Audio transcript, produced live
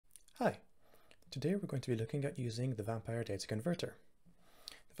Hi, today we're going to be looking at using the Vampire Data Converter.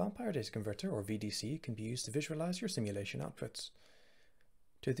 The Vampire Data Converter, or VDC, can be used to visualize your simulation outputs.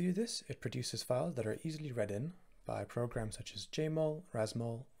 To do this, it produces files that are easily read in by programs such as Jmol,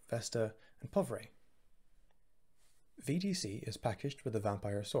 Rasmol, Vesta, and Povray. VDC is packaged with the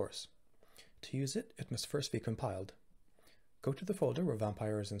Vampire source. To use it, it must first be compiled. Go to the folder where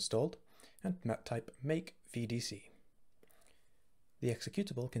Vampire is installed and type make VDC. The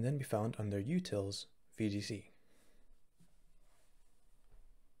executable can then be found under utils VDC.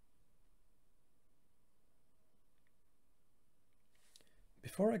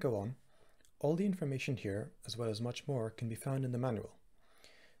 Before I go on, all the information here, as well as much more, can be found in the manual,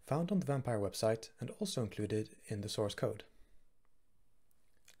 found on the Vampire website and also included in the source code.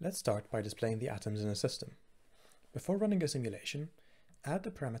 Let's start by displaying the atoms in a system. Before running a simulation, add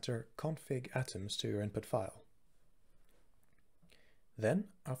the parameter config atoms to your input file. Then,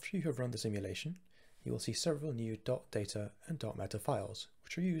 after you have run the simulation, you will see several new .data and .meta files,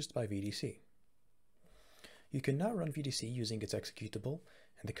 which are used by VDC. You can now run VDC using its executable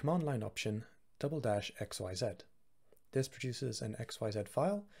and the command line option --xyz. This produces an XYZ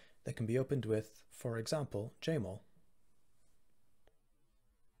file that can be opened with, for example, Jmol.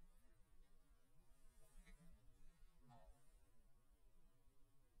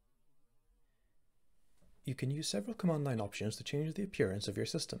 You can use several command line options to change the appearance of your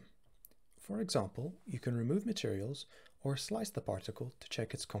system. For example, you can remove materials or slice the particle to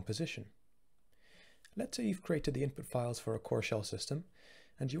check its composition. Let's say you've created the input files for a core shell system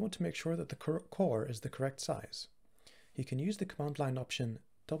and you want to make sure that the core is the correct size. You can use the command line option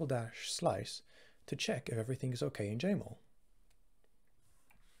 --slice to check if everything is okay in Jmol.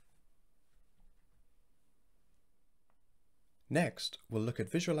 Next, we'll look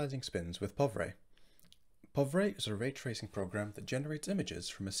at visualizing spins with Povray. Povray is a ray tracing program that generates images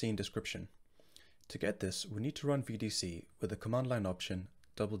from a scene description. To get this, we need to run VDC with the command line option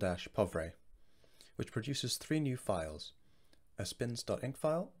 --povray, which produces three new files: a spins.inc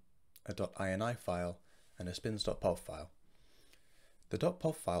file, a .ini file, and a spins.pov file. The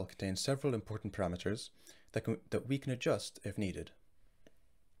 .pov file contains several important parameters that we can adjust if needed.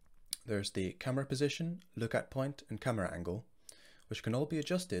 There's the camera position, lookout point, and camera angle, which can all be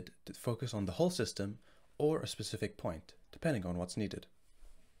adjusted to focus on the whole system or a specific point, depending on what's needed.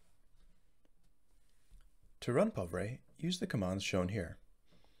 To run Povray, use the commands shown here.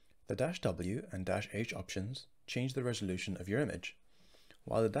 The -W and -H options change the resolution of your image,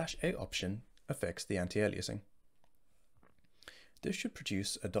 while the -A option affects the anti-aliasing. This should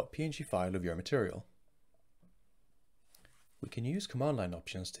produce a .png file of your material. We can use command line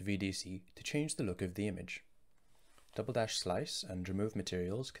options to VDC to change the look of the image. --slice and remove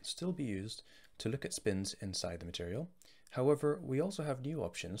materials can still be used to look at spins inside the material. However, we also have new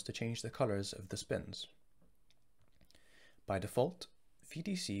options to change the colors of the spins. By default,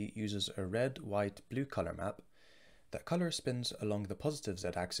 VDC uses a red, white, blue color map that colors spins along the positive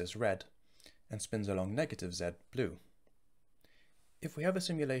z-axis red and spins along negative z blue. If we have a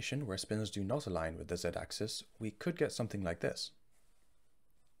simulation where spins do not align with the z-axis, we could get something like this.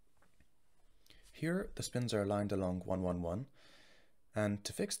 Here, the spins are aligned along 1, 1, 1, and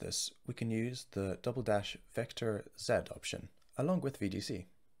to fix this, we can use the --vector z option, along with VDC.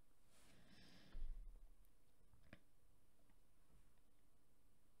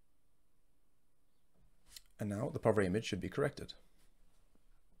 And now the Povray image should be corrected.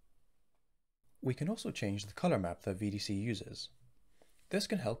 We can also change the color map that VDC uses. This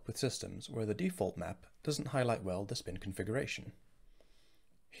can help with systems where the default map doesn't highlight well the spin configuration.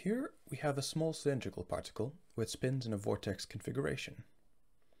 Here we have a small cylindrical particle with spins in a vortex configuration.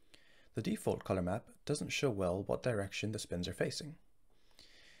 The default color map doesn't show well what direction the spins are facing.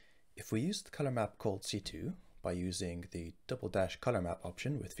 If we use the color map called C2 by using the --color map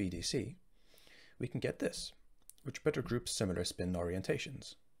option with VDC, we can get this, which better groups similar spin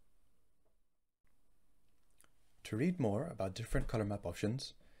orientations. To read more about different color map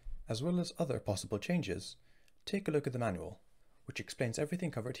options, as well as other possible changes, take a look at the manual, which explains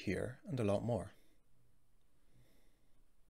everything covered here and a lot more.